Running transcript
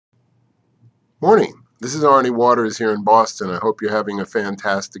Morning. This is Arnie Waters here in Boston. I hope you're having a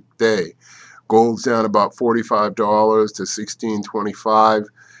fantastic day. Gold's down about $45 to $16.25.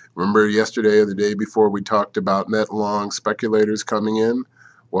 Remember yesterday or the day before we talked about net long speculators coming in?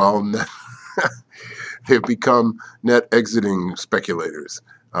 Well, they've become net exiting speculators.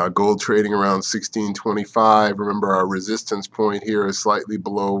 Gold trading around $16.25. Remember, our resistance point here is slightly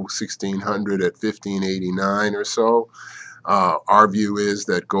below 1600 at 1589 or so. Our view is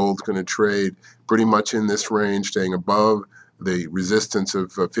that gold's going to trade pretty much in this range, staying above the resistance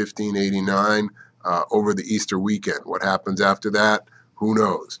of 1589 over the Easter weekend. What happens after that? Who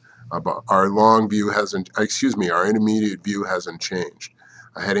knows? But our long view hasn't, our intermediate view hasn't changed.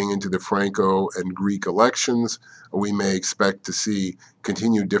 Heading into the Franco and Greek elections, we may expect to see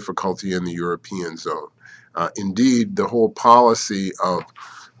continued difficulty in the European zone. Indeed, the whole policy of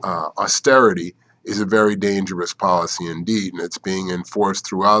austerity is a very dangerous policy indeed, and it's being enforced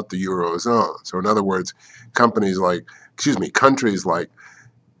throughout the Eurozone. So in other words, countries like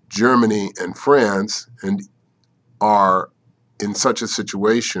Germany and France are in such a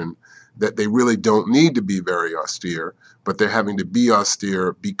situation that they really don't need to be very austere, but they're having to be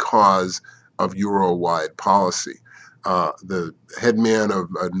austere because of Euro-wide policy. The head man of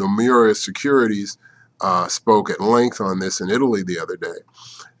Nomura Securities spoke at length on this in Italy the other day.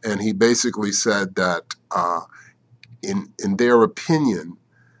 And he basically said that in their opinion,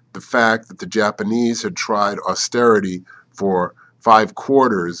 the fact that the Japanese had tried austerity for 5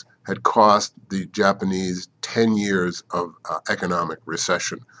 quarters had cost the Japanese 10 years of economic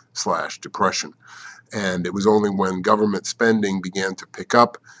recession/depression. And it was only when government spending began to pick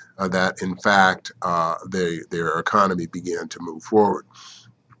up that, in fact, their economy began to move forward.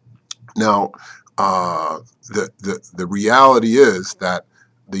 Now, the reality is that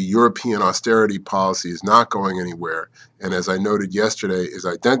the European austerity policy is not going anywhere, and as I noted yesterday, is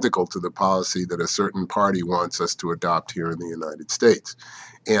identical to the policy that a certain party wants us to adopt here in the United States.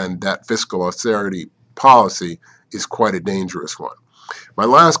 And that fiscal austerity policy is quite a dangerous one. My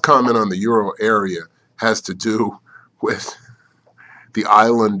last comment on the Euro area has to do with the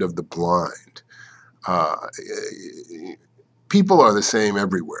island of the blind. People are the same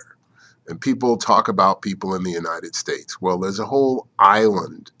everywhere. And people talk about people in the United States. Well, there's a whole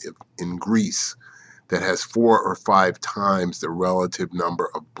island in Greece that has 4 or 5 times the relative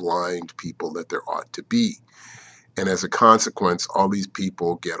number of blind people that there ought to be. And as a consequence, all these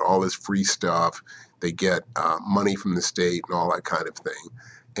people get all this free stuff. They get money from the state and all that kind of thing.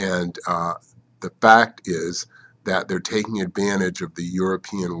 And the fact is that they're taking advantage of the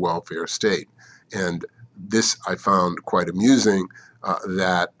European welfare state. And this I found quite amusing,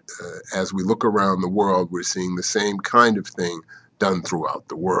 that as we look around the world, we're seeing the same kind of thing done throughout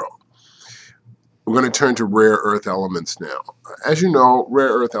the world. We're going to turn to rare earth elements now. As you know, rare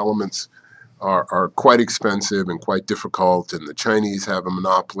earth elements are quite expensive and quite difficult, and the Chinese have a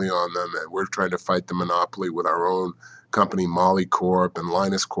monopoly on them, and we're trying to fight the monopoly with our own company, Moly Corp, and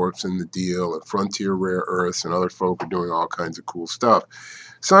Linus Corp's in the deal, and Frontier Rare Earths, and other folk are doing all kinds of cool stuff.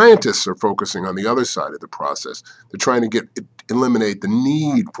 Scientists are focusing on the other side of the process. They're trying to eliminate the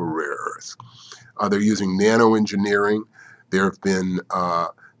need for rare earths. They're using nanoengineering. There have been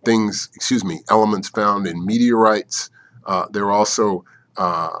elements found in meteorites. They're also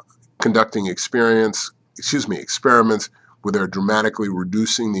conducting experiments where they're dramatically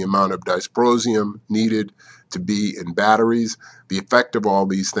reducing the amount of dysprosium needed to be in batteries. The effect of all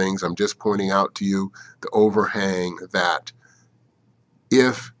these things, I'm just pointing out to you the overhang that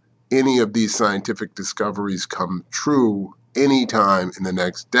if any of these scientific discoveries come true anytime in the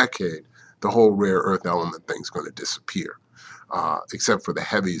next decade, the whole rare earth element thing's going to disappear, except for the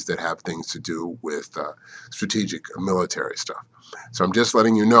heavies that have things to do with strategic military stuff. So I'm just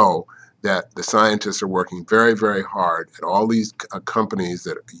letting you know that the scientists are working very, very hard at all these companies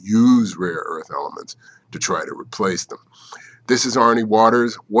that use rare earth elements to try to replace them. This is Arnie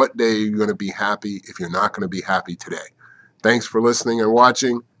Waters. What day are you going to be happy if you're not going to be happy today? Thanks for listening and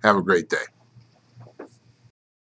watching. Have a great day.